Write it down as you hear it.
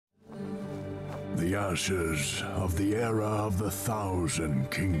The ashes of the era of the 1,000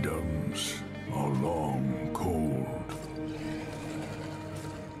 kingdoms are long cold.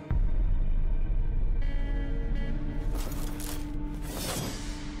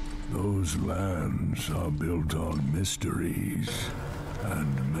 Those lands are built on mysteries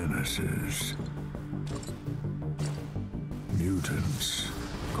and menaces. Mutants,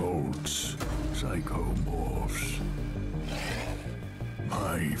 cults, psychomorphs.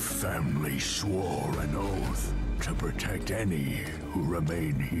 My family swore an oath to protect any who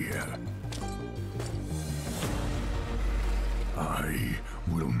remain here. I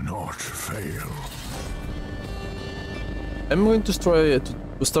will not fail. I'm going to try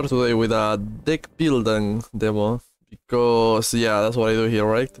to start today with a deck building demo, because yeah, that's what I do here,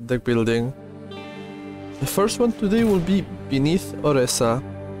 right? Deck building. The first one today will be beneath Oresa.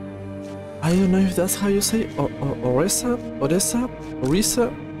 I don't know if that's how you say Oresa? Oresa?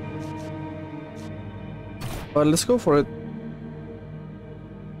 Oresa? But let's go for it.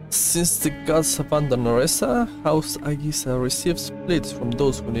 Since the gods abandoned Oresa, House Agisa receives plates from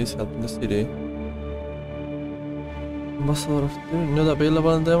those who need help in the city. Ambassador of Tyr, not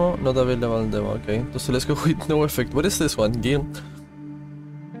available in demo? Not available in demo, okay. So let's go with no effect. What is this one? Gain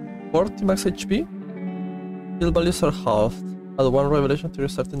 40 max HP? Heal values are halved. Add 1 revelation to your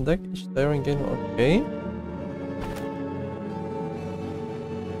starting deck each turn gain, okay.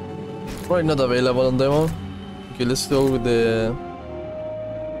 Right, not available on demo. Okay, let's go with the...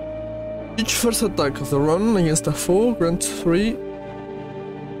 Each first attack of the run against a foe grants 3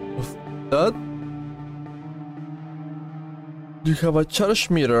 of that. You have a charge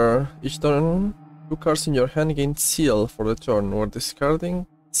meter. Each turn, 2 cards in your hand gain seal for the turn. We're discarding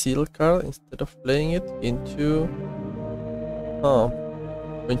seal card instead of playing it into...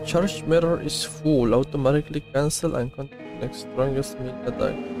 When charge meter is full, automatically cancel and continue next strongest melee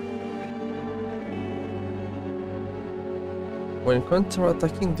attack. When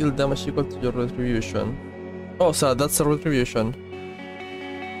counter-attacking, deal damage equal to your retribution. Oh, so that's a retribution.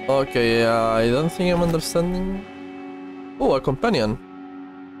 Okay, I don't think I'm understanding. Oh, a companion.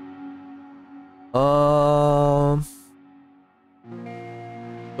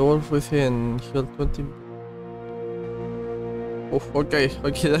 The wolf within heal 20. Oh, okay,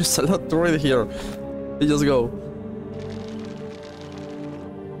 there's a lot to read here. Let's just go.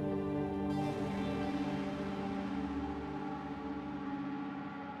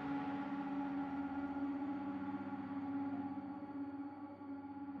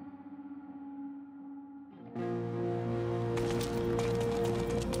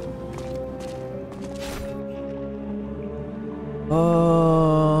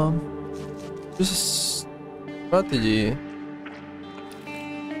 This is strategy.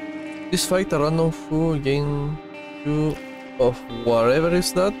 This fight a random foe gain 2 of whatever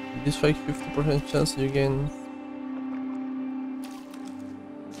is that. This fight 50% chance you gain.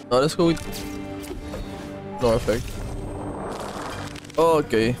 Now let's go with no effect.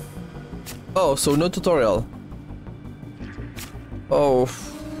 Okay. Oh, so no tutorial. Oh.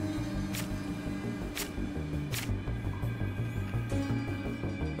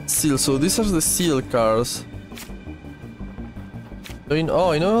 Seal, so these are the seal cards.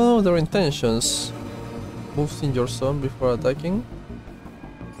 Oh, I know their intentions. Moves in your zone before attacking.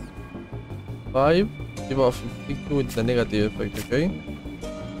 5. Give off inflict with the negative effect, okay?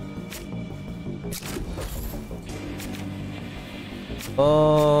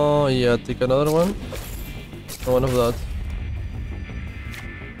 Oh, yeah, take another one. One of that.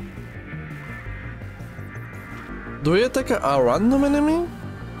 Do we attack a random enemy?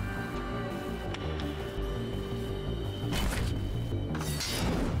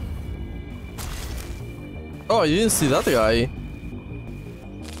 Oh, you didn't see that guy.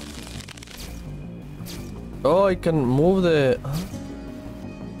 Oh, I can move the... Huh?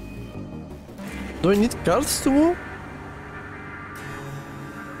 Do I need cards to move?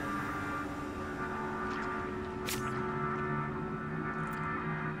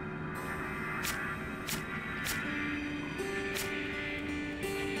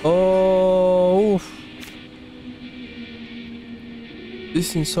 Oh, oof.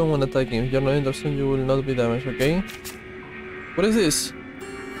 This is someone attacking. If you're not in the zone, you will not be damaged, okay? What is this?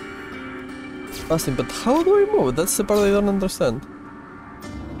 Fasting, but how do I move? That's the part I don't understand.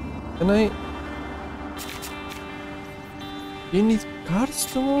 Can I... You need cards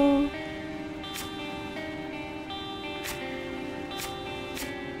to move?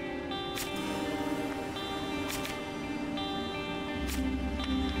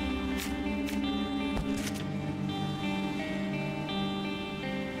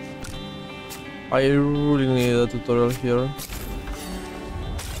 I really need a tutorial here.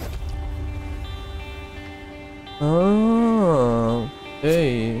 Ah,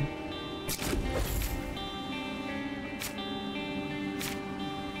 okay.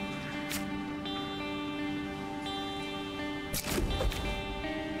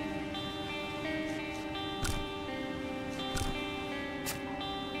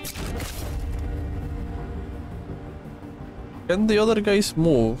 Can the other guys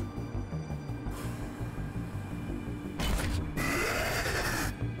move?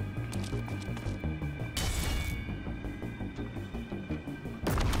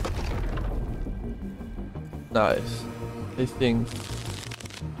 Nice. I think.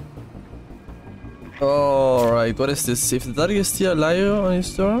 Alright, what is this? If the target is still alive on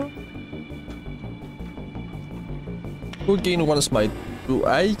his turn, who gain one smite? Do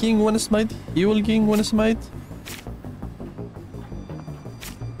I gain one smite? He will gain one smite?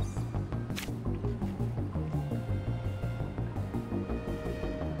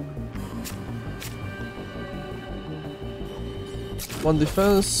 One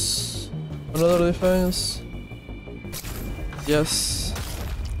defense, another defense. Yes.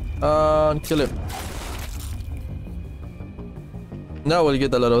 And kill him. Now we'll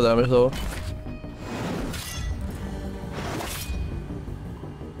get a lot of damage though.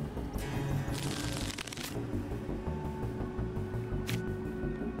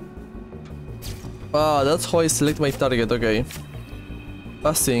 Ah, that's how I select my target, okay.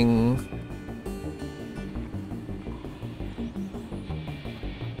 Passing.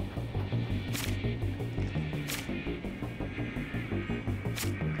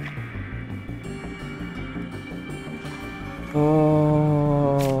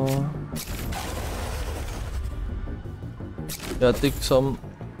 Oh. Yeah, take some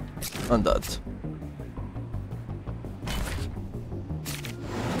on that.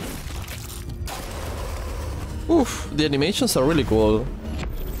 Oof, the animations are really cool.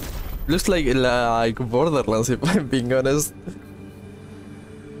 Looks like Borderlands if I'm being honest.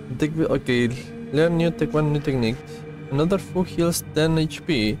 Okay, learn one new technique. Another foe heals 10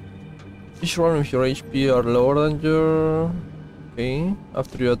 HP. Each round if your HP are lower than your... Okay,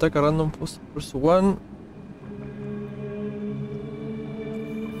 after you attack a random plus 1.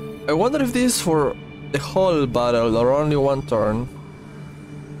 I wonder if this is for the whole battle or only one turn.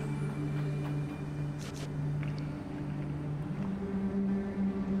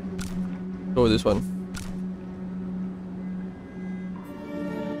 Go with this one.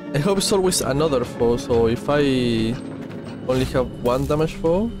 I hope it's always another foe, so if I only have one damage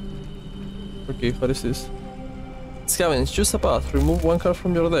foe... Okay, what is this? Scavenge, choose a path, remove one card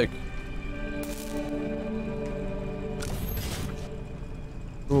from your deck.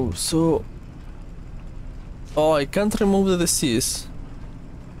 Oh, so... Oh, I can't remove the disease.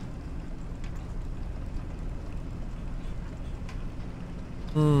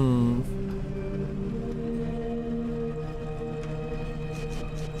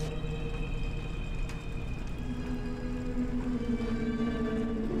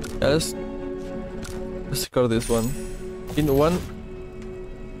 Yeah, let's score this one. In one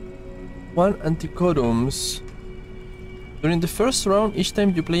anticorums. During the first round, each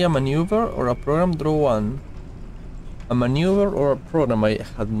time you play a maneuver or a program, draw one. A maneuver or a program, I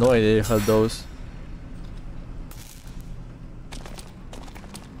had no idea I had those.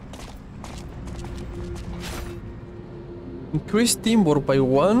 Increase teamwork by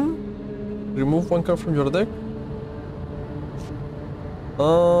 1. Remove one card from your deck.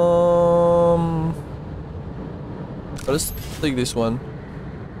 Let's take this one.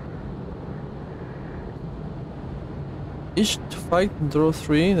 Each fight draw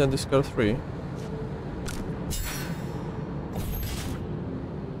 3, then discard 3.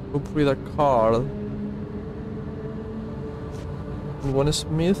 Group with a card. One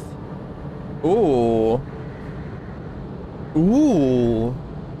smith. Ooh. Ooh.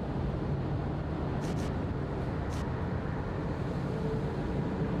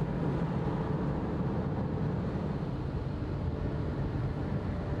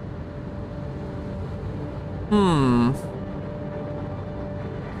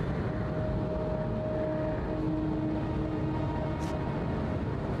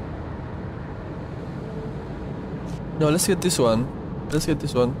 No, let's get this one. Let's get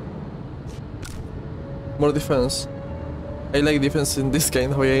this one. More defense. I like defense in this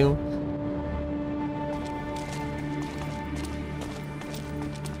kind of game.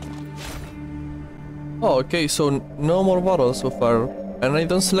 Oh, okay, so no more battles so far. And I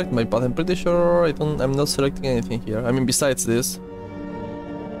don't select my path. I'm pretty sure I'm not selecting anything here. I mean, besides this.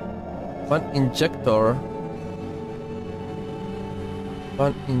 One injector.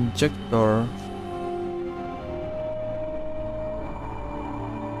 One injector.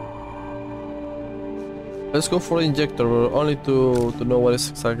 Let's go for injector, only to know what is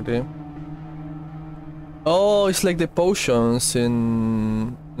exactly. Oh, it's like the potions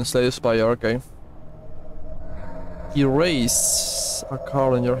in Slay Spire, okay. Erase a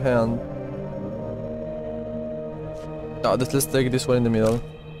card in your hand. Ah, let's take this one in the middle.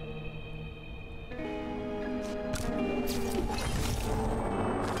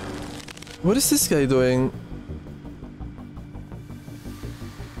 What is this guy doing?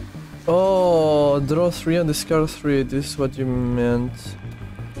 Oh, draw 3 and discard 3. This is what you meant.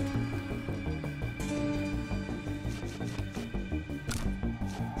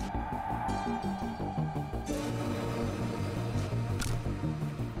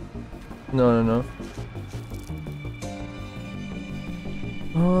 No, no, no.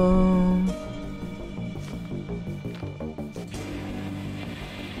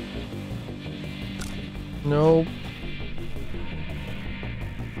 Nope.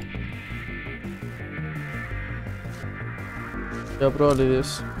 Yeah, probably it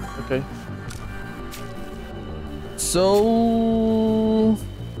is. Okay. So...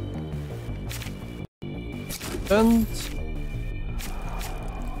 And...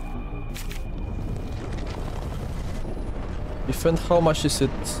 Defend, how much is it?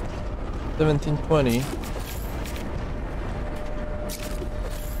 1720.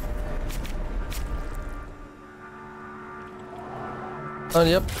 And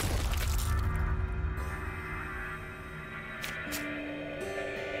yep.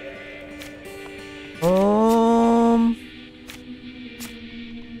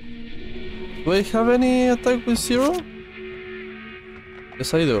 Do I have any attack with 0?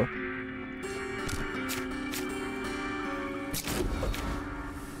 Yes, I do.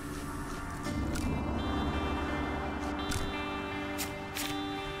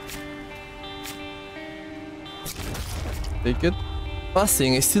 Take it.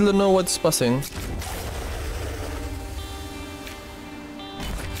 Passing, I still don't know what's passing.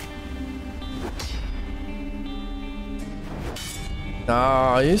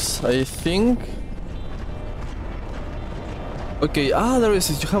 Nice, I think. Okay, there is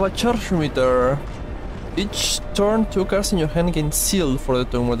it. You have a charge meter. Each turn, 2 cards in your hand gain seal for the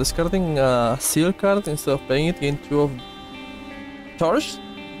turn. When discarding a seal card instead of playing it, gain 2 of charge.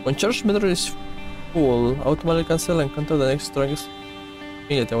 When charge meter is full, automatically cancel and counter the next strongest.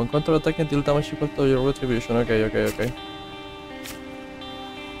 Immediately, when counter attacking, deal damage equal to your retribution. Okay, okay, okay.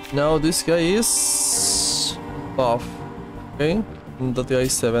 Now this guy is buff. Okay, and that guy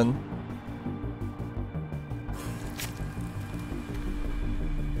is 7.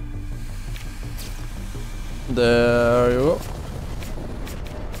 There you go.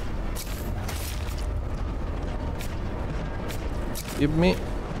 Give me.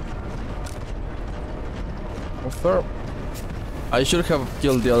 Confirm. I should have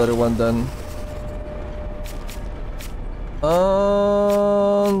killed the other one then.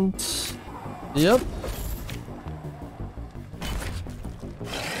 And... Yep.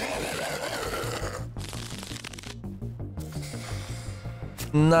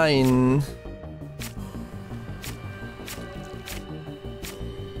 Nine.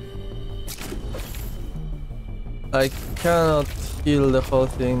 I cannot heal the whole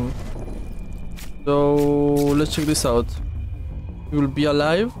thing. So let's check this out. He will be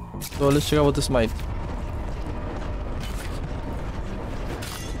alive. So let's check out the smite.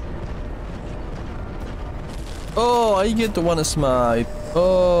 Oh, I get one smite.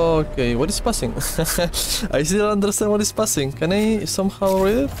 Oh, okay, what is passing? I still don't understand what is passing. Can I somehow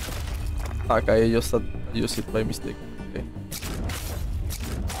read it? Okay, I just used it by mistake. Okay.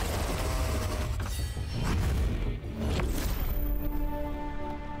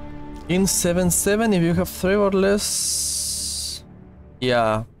 In 7/7, if you have 3 or less.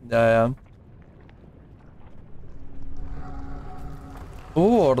 Yeah.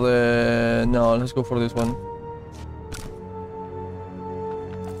 Oh, or the... No, let's go for this one.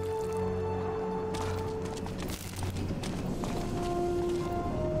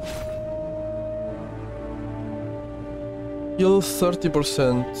 Heal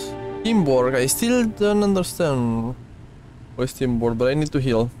 30%. Teamwork, I still don't understand what is teamwork, but I need to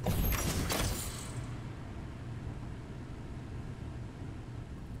heal.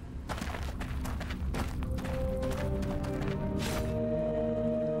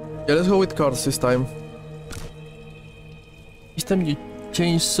 Yeah, let's go with cards this time. This time you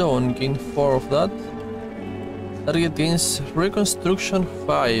change zone, gain 4 of that. Target gains Reconstruction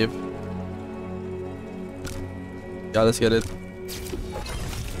 5. Yeah, let's get it.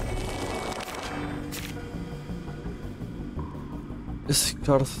 This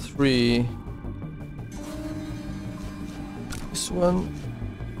card 3. This one.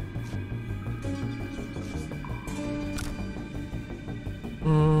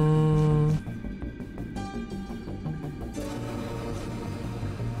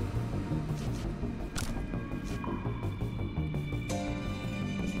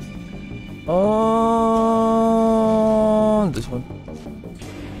 Oh, this one.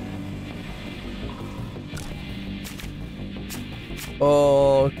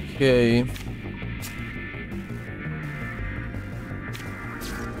 Okay.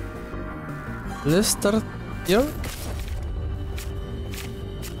 Let's start here.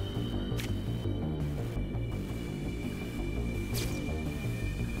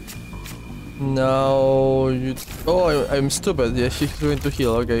 Now you. Oh, I'm stupid. Yeah, she's going to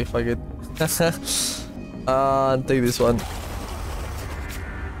heal. Okay, fuck it. Take this one.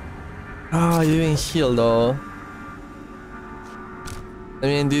 Ah, you didn't heal though. I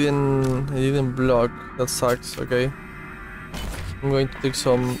mean, I didn't block. That sucks. Okay. I'm going to take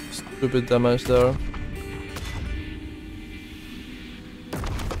some stupid damage there.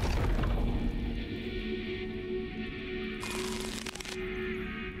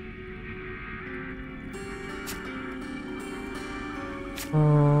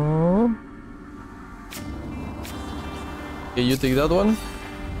 Okay, you take that one.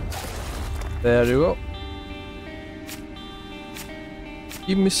 There you go.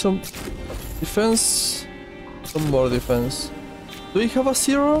 Give me some defense. Some more defense. Do we have a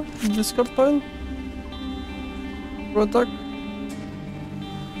 0 in this card pile? For attack?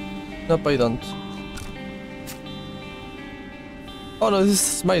 Nope, I don't. Oh no, this is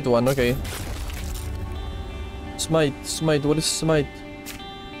smite one, okay. Smite, what is smite?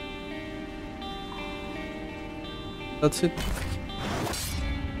 That's it.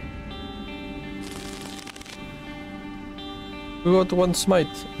 We got one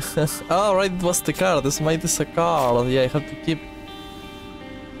smite. Oh, right, it was the card. The smite is a card. Yeah, I have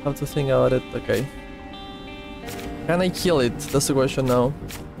to think about it. Okay. Can I kill it? That's the question now.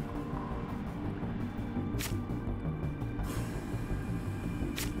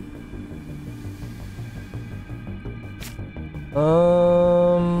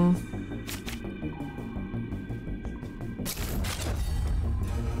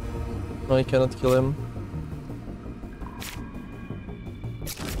 No, I cannot kill him.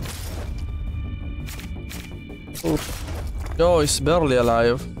 Oof. No, he's barely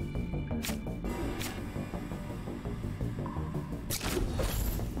alive.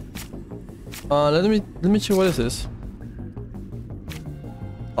 Let me check what is this.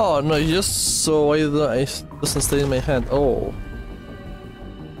 Oh no, just so it doesn't stay in my hand. Oh.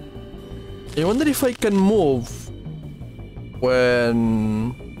 I wonder if I can move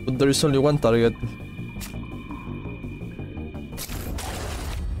when there is only one target.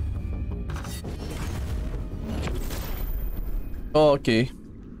 Oh, okay.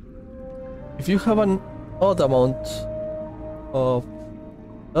 If you have an odd amount of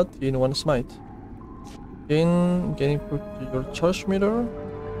that in one smite, gain input to your charge meter.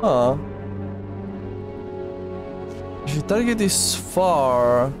 Ah. If the target is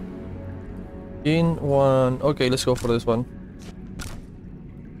far, gain one. Okay, let's go for this one.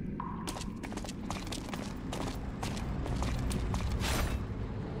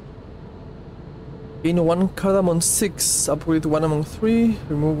 Gain one card among 6, upgrade one among 3,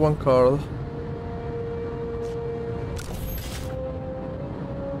 remove one card.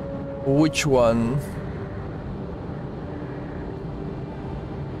 Which one?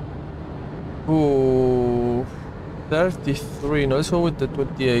 Ooh, 33. No, let's go with the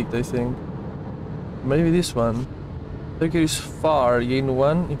 28, I think. Maybe this one. Target is far, gain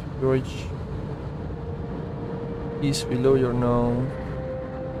 1 if you reach is below your now.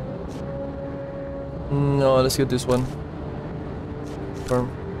 No, let's get this one.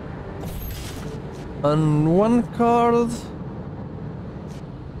 Confirm. And one card.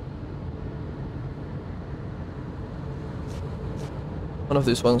 One of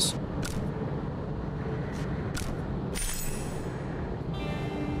these ones.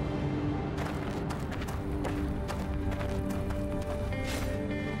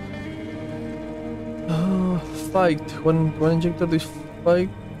 Spiked. One injector is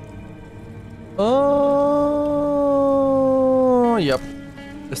spiked. Oh, yep.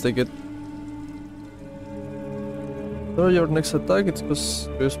 Let's take it. So your next attack, it's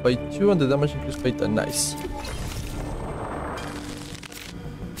increased by 2 and the damage increased by 10. Nice.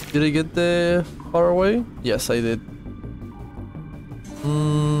 Did I get the far away? Yes, I did.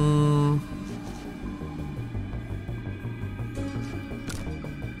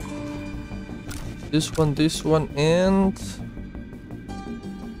 This one, and...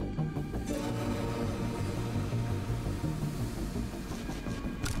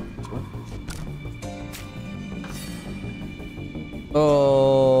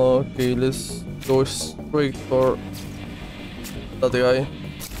 Oh, okay, let's go straight for that guy.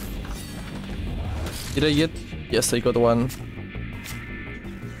 Did I get? Yes, I got one.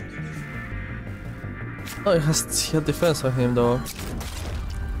 Oh, he had defense on him though.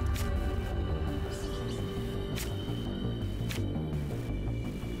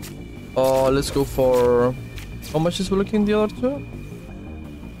 Oh, let's go for... How much is we looking the other two?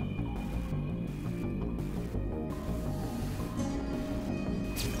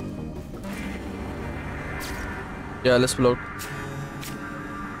 Yeah, let's block.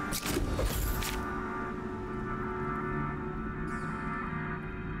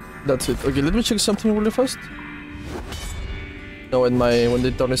 That's it. Okay, let me check something really fast. No, when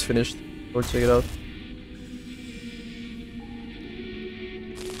the turn is finished, we'll check it out.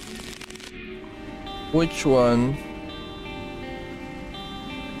 Which one?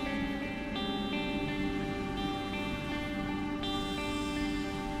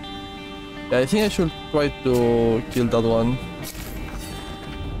 Yeah, I think I should try to kill that one.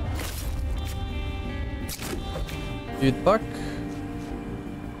 Give it back.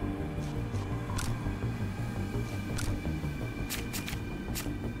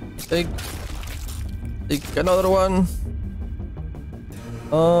 Take another one.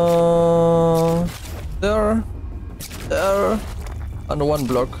 There, and one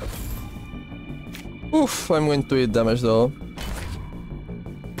block. Oof, I'm going to eat damage though.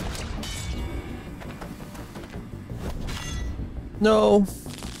 No.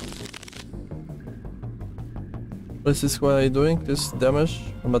 What is this guy doing? This damage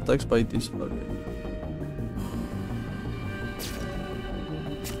from attacks by this. Okay.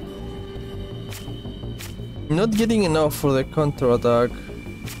 Not getting enough for the counter attack.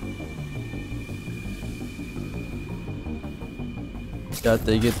 Yeah,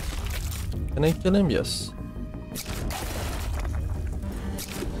 take it. Can I kill him? Yes.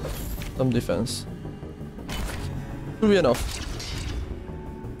 Some defense. Should be enough.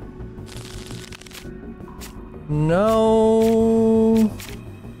 No.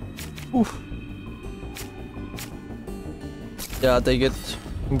 Oof. Yeah, take it.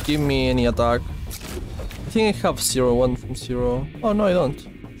 Give me any attack. I think I have 1 from 0. Oh no, I don't.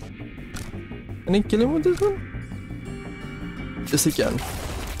 Can I kill him with this one? Yes, I can.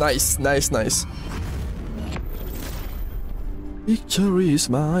 Nice, nice, nice. Victory is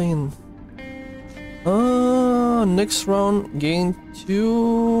mine. Next round, gain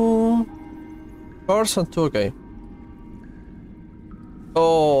 2 cards and 2, okay.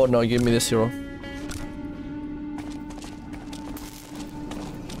 Oh no, give me the 0.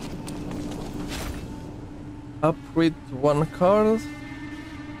 Upgrade 1 card.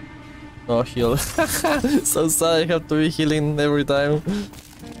 Oh, heal. So sad, I have to be healing every time.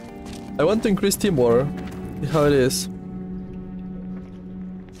 I want to increase teamwork. See how it is.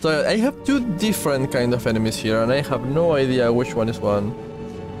 So I have 2 different kind of enemies here, and I have no idea which one is one.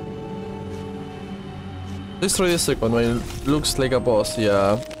 Let's try the second one. It looks like a boss,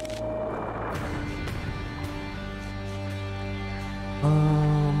 yeah.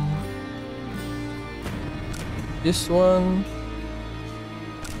 This one.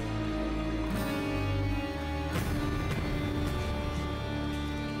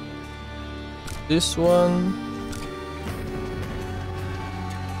 This one.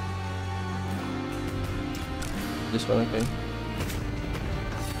 This one, okay.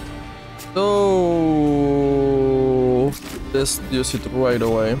 So let's use it right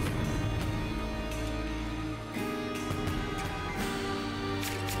away.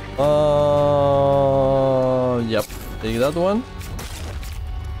 Yep, take that one.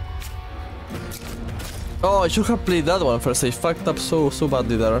 Oh, I should have played that one first. I fucked up so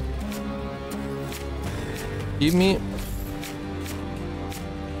badly there. Give me.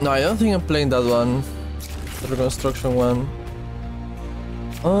 No, I don't think I'm playing that one. The reconstruction one.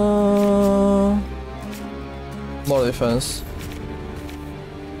 More defense.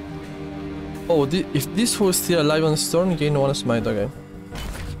 Oh, if this was still alive on Storm, gain 1 smite, okay.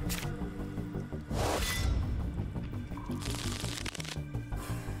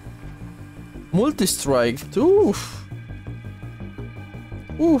 Multi-strike, oof.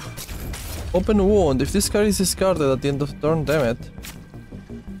 Oof. Open wound, if this card is discarded at the end of turn, damn it.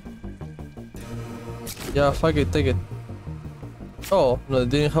 Yeah, fuck it, take it. Oh, no,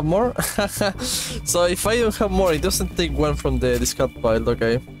 they didn't have more? So if I don't have more, it doesn't take 1 from the discard pile,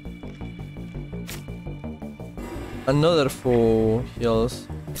 okay. Another full heals.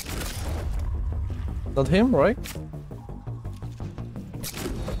 Not him, right?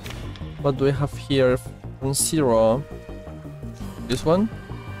 What do we have here from 0? This one?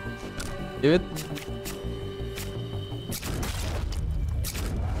 Give it.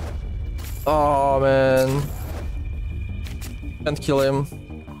 Oh man. Can't kill him.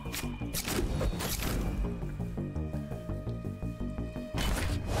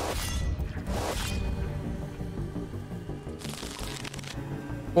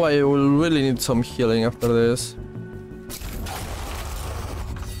 Oh, I will really need some healing after this.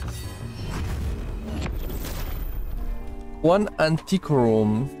 One antique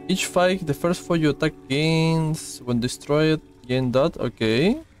room. Each fight, the first foe you attack gains. When destroyed, gain that.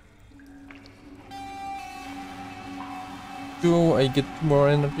 Okay. I get more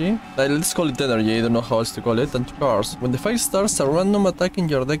energy. Let's call it energy. I don't know how else to call it. And cards. When the fight starts, a random attack in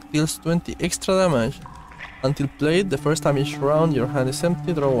your deck deals 20 extra damage. Until played, the first time each round, your hand is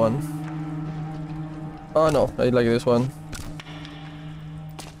empty. Draw one. Oh no, I like this one.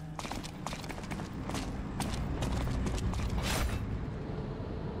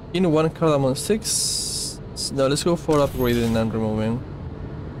 In one card among 6. No, let's go for upgrading and removing.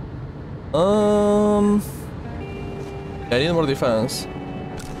 I need more defense.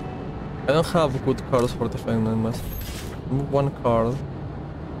 I don't have good cards for defense. I must move one card.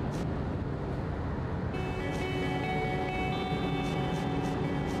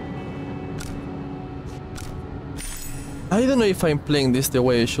 I don't know if I'm playing this the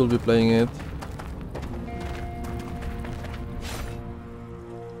way I should be playing it.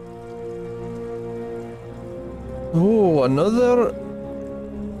 Oh, another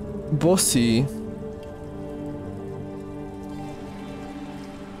bossy.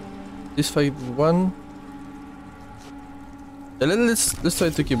 This fight one. Yeah, let's try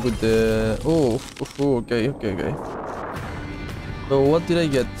to keep with the. Oh, okay. So what did I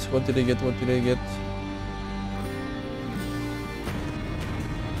get? What did I get?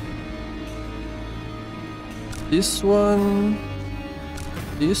 This one.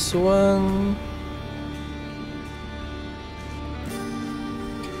 This one.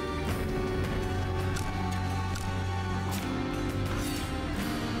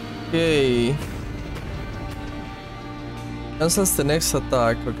 Okay. Cancels the next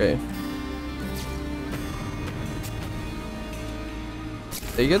attack, okay.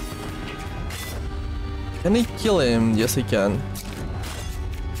 Take it. Can I kill him? Yes, I can.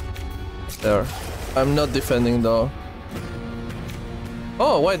 There. I'm not defending though.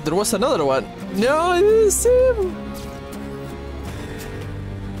 Oh, wait, there was another one. No, it is him.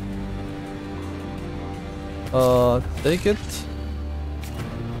 Take it.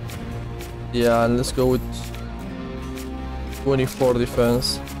 Yeah, let's go with 24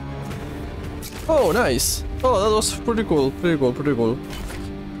 defense. Oh, nice. Oh, that was pretty cool. Pretty cool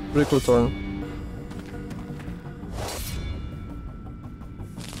turn.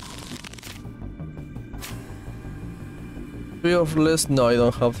 Three or less? No, I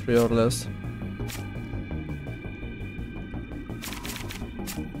don't have 3 or less.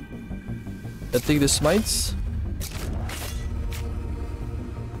 I take the smites.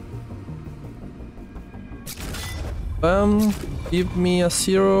 Give me a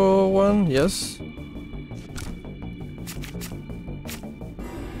 0-1, yes.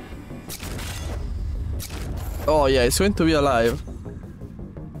 Oh yeah, it's going to be alive.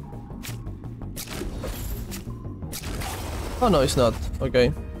 Oh no, it's not.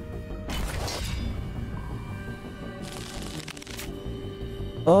 Okay.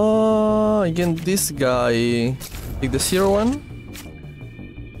 Oh, again, this guy. Take the 0-1.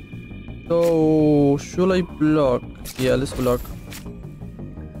 So, should I block? Yeah, let's block.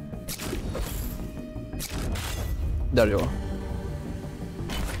 There you go.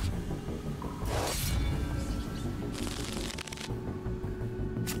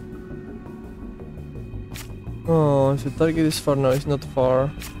 Oh, if the target is far, no, it's not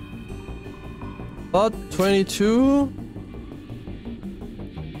far. But 22.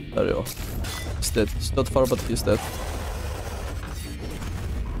 There you go. He's dead. It's not far, but he's dead.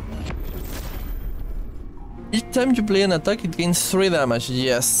 Each time you play an attack, it gains 3 damage.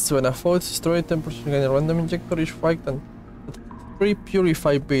 Yes, when a foe is destroyed, 10% gain a random injector each fight and 3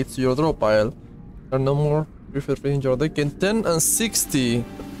 purified bits to your draw pile. There are no more purified bits in your deck. And 10 and 60.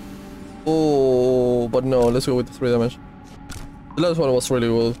 Oh, but no, let's go with the 3 damage. The last one was really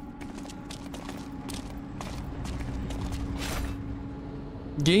good.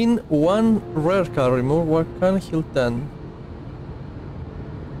 Gain 1 rare card, remove 1 card, heal 10.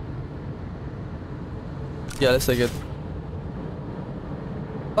 Yeah, let's take it.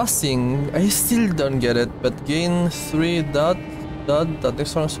 Passing, I still don't get it, but gain 3 that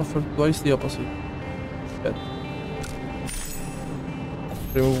next one suffer twice the opposite. Good.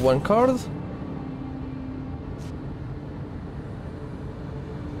 Remove 1 card.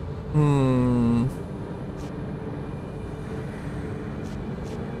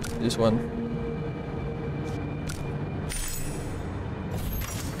 This one.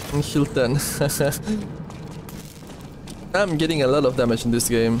 And heal 10. I'm getting a lot of damage in this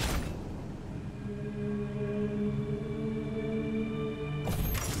game.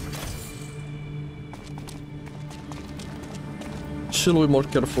 should be more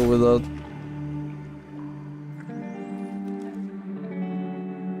careful with that.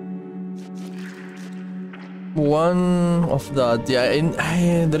 One of that, yeah,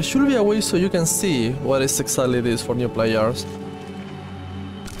 and there should be a way so you can see what is exactly this for new players.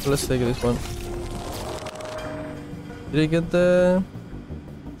 Let's take this one. Did I get the...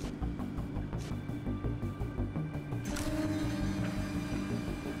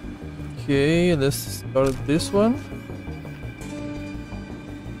 Okay, let's start this one.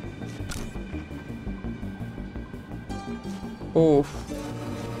 Oh.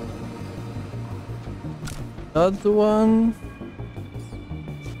 That one.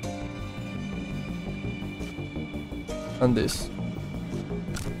 And this.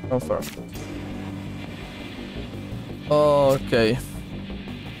 Confirm. Okay.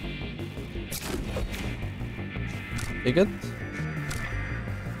 Take it.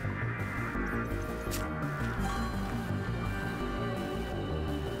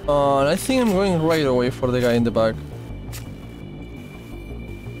 I think I'm going right away for the guy in the back.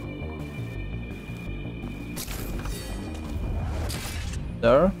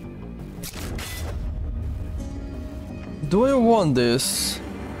 There. Do I want this?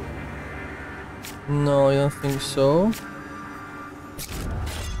 No, I don't think so.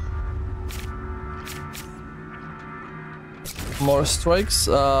 More strikes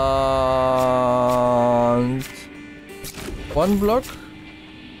and one block.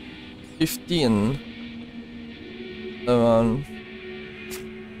 15.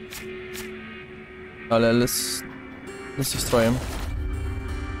 Let's destroy him.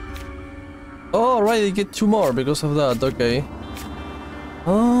 Oh, right, I get 2 more because of that. Okay.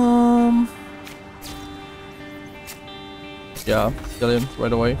 Yeah, kill him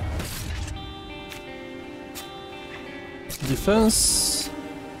right away. Defense.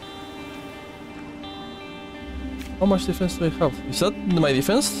 How much defense do I have? Is that my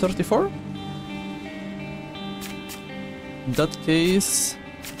defense? 34? In that case...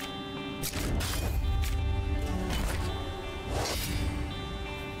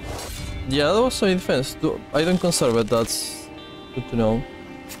 Yeah, that was my defense. I don't conserve it, that's good to know.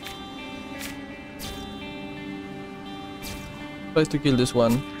 Try to kill this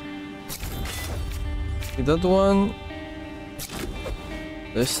one. Okay, that one.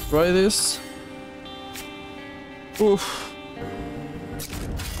 Let's try this. Oof.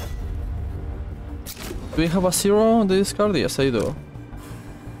 Do we have a 0 on the discard? Yes, I do.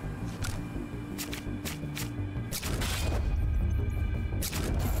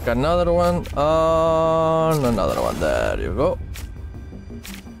 Another one, and another one. There you go.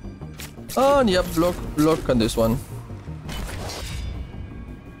 And yep, block on this one.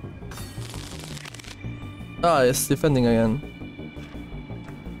 Ah, it's defending again.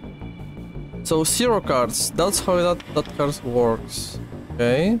 So 0 cards. That's how that card works.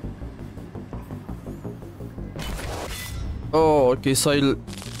 Okay. Oh, okay. So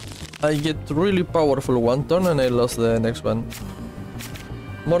I get really powerful one turn and I lost the next one.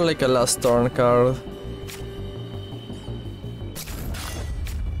 More like a last turn card.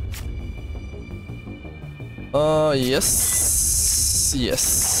 Yes.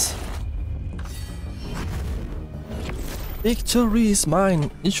 Yes. Victory is mine.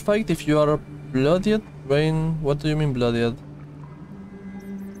 Each fight if you are bloodied. Wayne, what do you mean bloodied?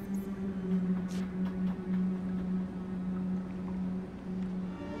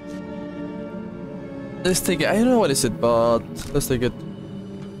 Let's take it. I don't know what is it, but let's take it.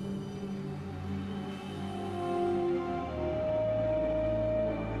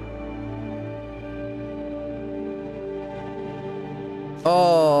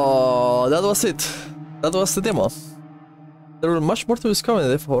 Oh, that was it. That was the demo. There were much more to discover in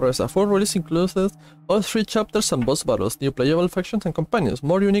the Oresa. 4 release included all 3 chapters and boss battles, new playable factions and companions,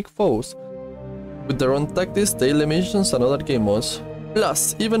 more unique foes, with their own tactics, daily missions and other game modes.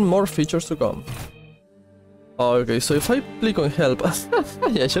 Plus, even more features to come. Okay, so if I click on help...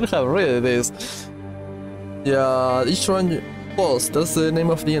 yeah, I should have read this. Yeah, each one... Pulse, that's the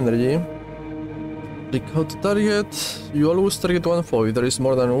name of the energy. Click how to target. You always target one foe. If there is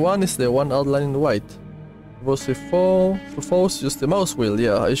more than one, it's the one outlined in white. Boss with foes, use the mouse wheel.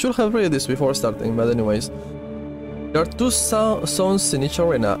 Yeah, I should have read this before starting, but anyways. There are 2 zones in each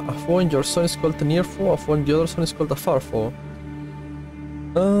arena. A foe in your zone is called a near foe, a foe in the other zone is called a far foe.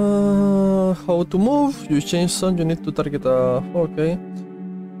 How to move? You change zone, you need to target a... Okay.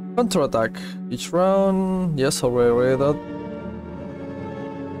 Counter attack. Each round... Yes, already read that.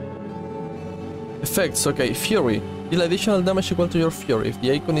 Effects, okay. Fury. Deal additional damage equal to your Fury. If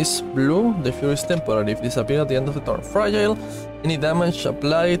the icon is blue, the Fury is temporary. If it disappears at the end of the turn. Fragile. Any damage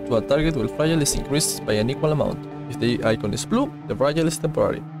applied to a target with Fragile is increased by an equal amount. If the icon is blue, the fragile is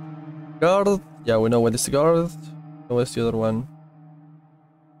temporary. Guard, yeah, we know what is guard. What's the other one?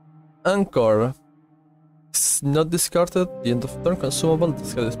 Anchor. It's not discarded. The end of turn consumable.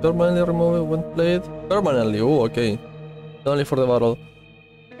 Discard is permanently removed when played. Permanently, oh, okay. Not only for the battle.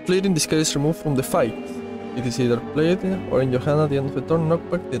 Fleeting, discard is removed from the fight. It is either played or in your hand at the end of the turn.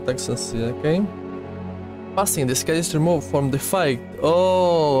 Knockback, the attack sensitive, okay. Passing, discard is removed from the fight.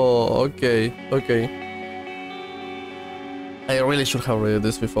 Oh, okay, okay. I really should have read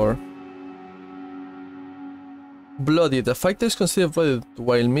this before. Bloodied. The fighter is considered bloodied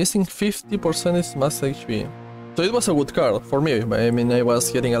while missing 50% is max HP. So it was a good card for me. I mean, I was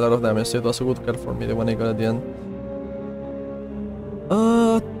getting a lot of damage, so it was a good card for me, the one I got at the end.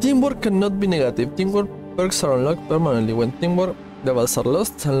 Teamwork cannot be negative. Teamwork perks are unlocked permanently. When teamwork levels are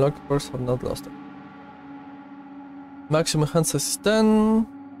lost, unlocked perks are not lost. Maximum hand size is 10.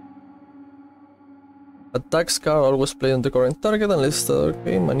 Attacks card always play on the current target unless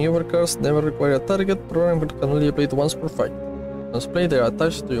okay. Maneuver cards never require a target. Program can only be played once per fight. Once played, they are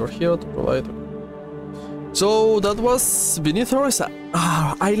attached to your hero to provide. So that was Beneath Oresa.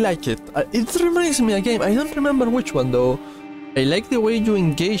 Ah, I like it. It reminds me of a game. I don't remember which one though. I like the way you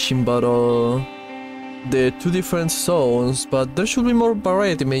engage in battle. The two different zones, but there should be more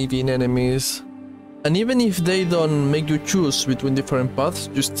variety maybe in enemies. And even if they don't make you choose between different paths,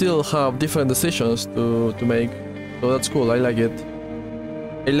 you still have different decisions to make. So that's cool, I like it.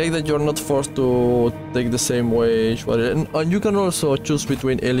 I like that you're not forced to take the same way. And you can also choose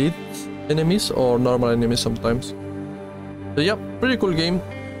between elite enemies or normal enemies sometimes. So yeah, pretty cool game.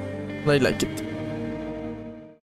 I like it.